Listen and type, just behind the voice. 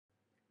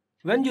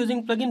When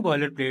using plugin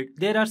Boilerplate,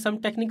 there are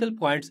some technical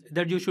points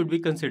that you should be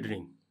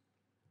considering.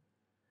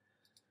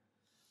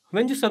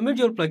 When you submit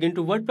your plugin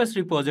to WordPress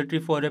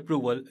repository for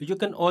approval, you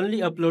can only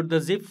upload the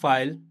zip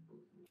file,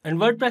 and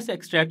WordPress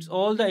extracts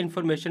all the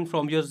information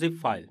from your zip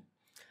file.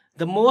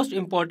 The most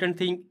important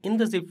thing in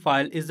the zip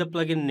file is the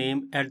plugin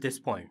name at this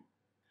point.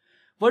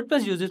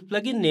 WordPress uses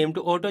plugin name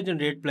to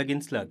auto-generate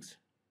plugin slugs.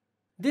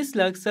 This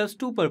slug serves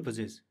two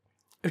purposes.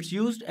 It's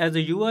used as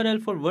a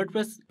URL for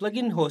WordPress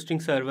plugin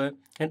hosting server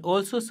and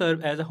also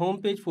serve as a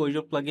homepage for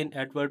your plugin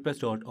at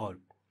wordpress.org.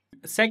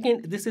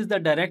 Second, this is the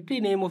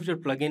directory name of your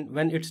plugin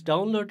when it's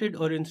downloaded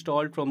or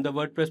installed from the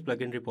WordPress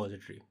plugin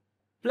repository.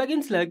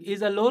 Plugin slug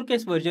is a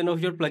lowercase version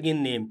of your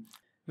plugin name,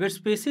 where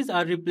spaces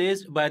are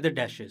replaced by the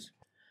dashes.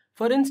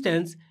 For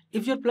instance,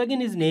 if your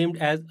plugin is named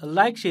as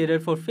Like Sharer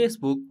for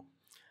Facebook,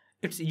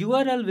 its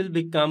URL will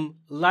become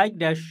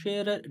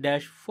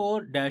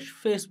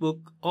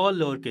like-sharer-for-Facebook, all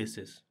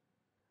lowercases.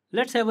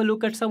 Let's have a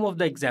look at some of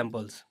the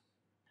examples.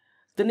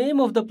 The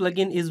name of the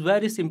plugin is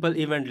very simple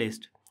event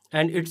list,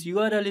 and its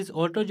URL is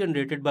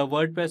auto-generated by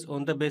WordPress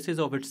on the basis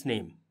of its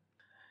name.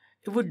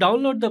 If we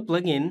download the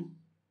plugin,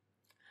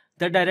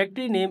 the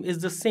directory name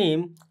is the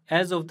same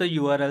as of the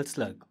URL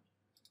slug.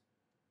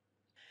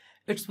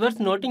 It's worth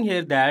noting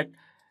here that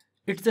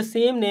it's the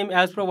same name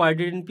as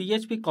provided in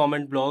PHP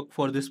comment block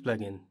for this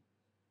plugin.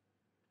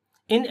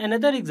 In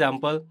another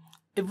example,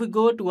 if we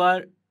go to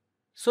our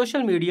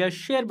social media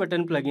share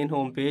button plugin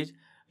homepage,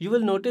 you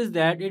will notice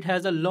that it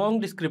has a long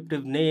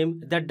descriptive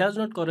name that does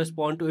not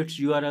correspond to its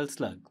URL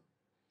slug.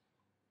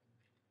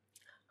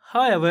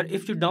 However,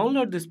 if you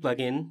download this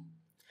plugin,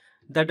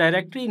 the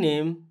directory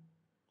name,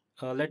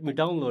 let me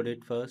download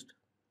it first.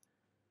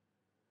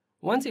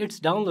 Once it's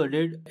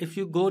downloaded, if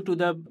you go to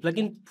the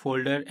plugin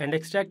folder and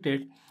extract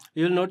it,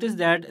 you'll notice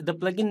that the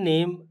directory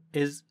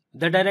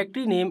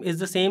name is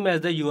the same as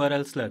the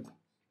URL slug.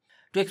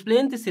 To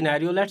explain this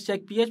scenario, let's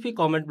check PHP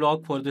comment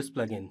block for this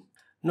plugin.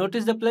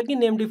 Notice the plugin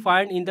name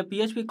defined in the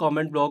PHP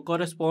comment block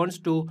corresponds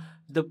to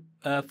the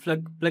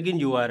plugin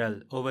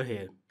URL over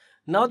here.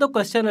 Now the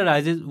question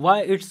arises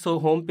why its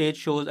home page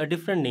shows a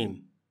different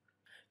name.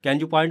 Can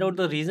you point out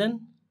the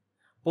reason?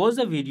 Pause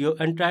the video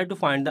and try to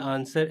find the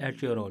answer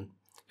at your own.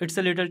 It's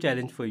a little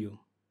challenge for you.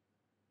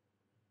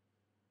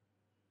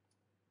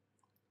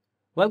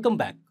 Welcome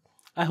back.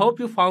 I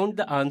hope you found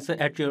the answer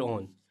at your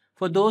own.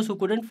 For those who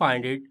couldn't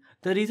find it,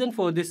 the reason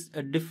for this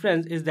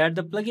difference is that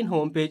the plugin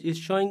homepage is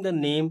showing the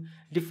name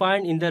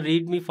defined in the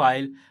README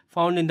file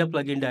found in the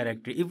plugin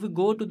directory. If we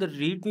go to the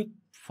README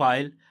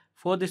file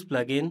for this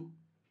plugin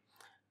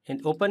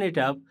and open it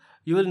up,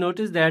 you will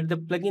notice that the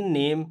plugin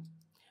name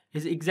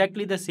is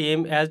exactly the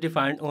same as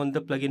defined on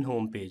the plugin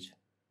homepage.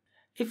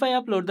 If I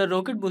upload the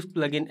Rocketboost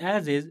plugin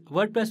as is,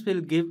 WordPress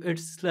will give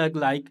its slug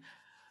like,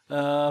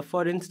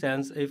 for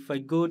instance, if I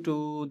go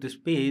to this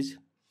page,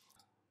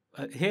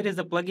 here is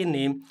the plugin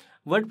name.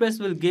 WordPress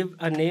will give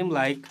a name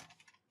like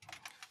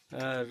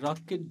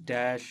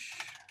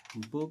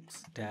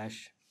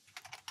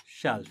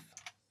rocket-books-shelf.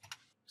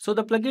 So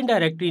the plugin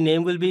directory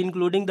name will be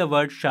including the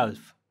word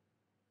shelf.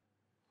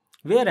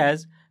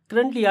 Whereas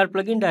currently our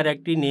plugin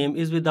directory name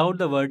is without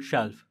the word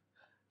shelf.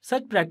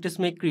 Such practice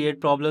may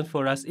create problems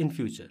for us in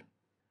future.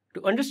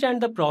 To understand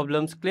the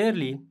problems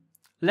clearly,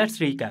 let's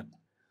recap.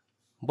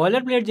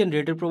 Boilerplate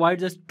Generator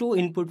provides us two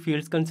input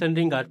fields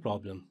concerning our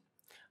problem.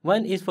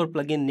 One is for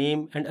plugin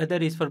name and other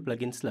is for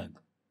plugin slug.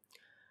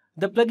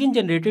 The plugin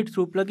generated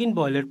through plugin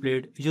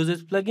Boilerplate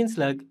uses plugin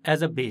slug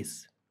as a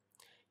base.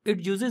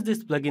 It uses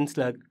this plugin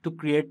slug to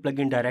create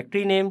plugin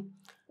directory name,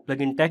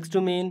 plugin text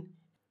domain,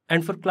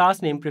 and for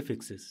class name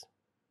prefixes.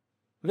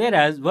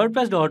 Whereas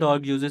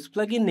WordPress.org uses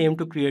plugin name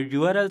to create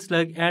URL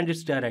slug and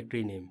its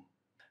directory name.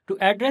 To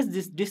address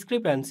this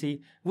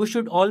discrepancy, we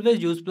should always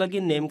use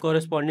plugin name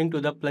corresponding to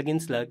the plugin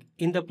slug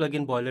in the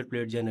plugin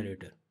Boilerplate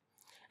Generator.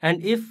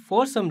 And if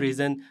for some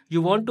reason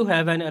you want to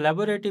have an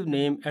elaborative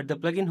name at the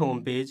plugin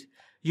homepage,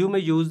 you may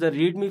use the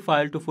README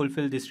file to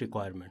fulfill this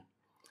requirement.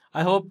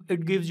 I hope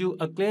it gives you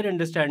a clear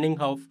understanding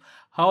of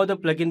how the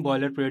plugin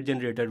Boilerplate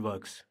Generator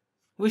works.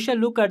 We shall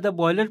look at the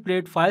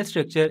boilerplate file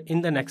structure in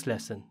the next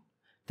lesson.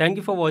 Thank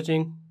you for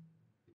watching.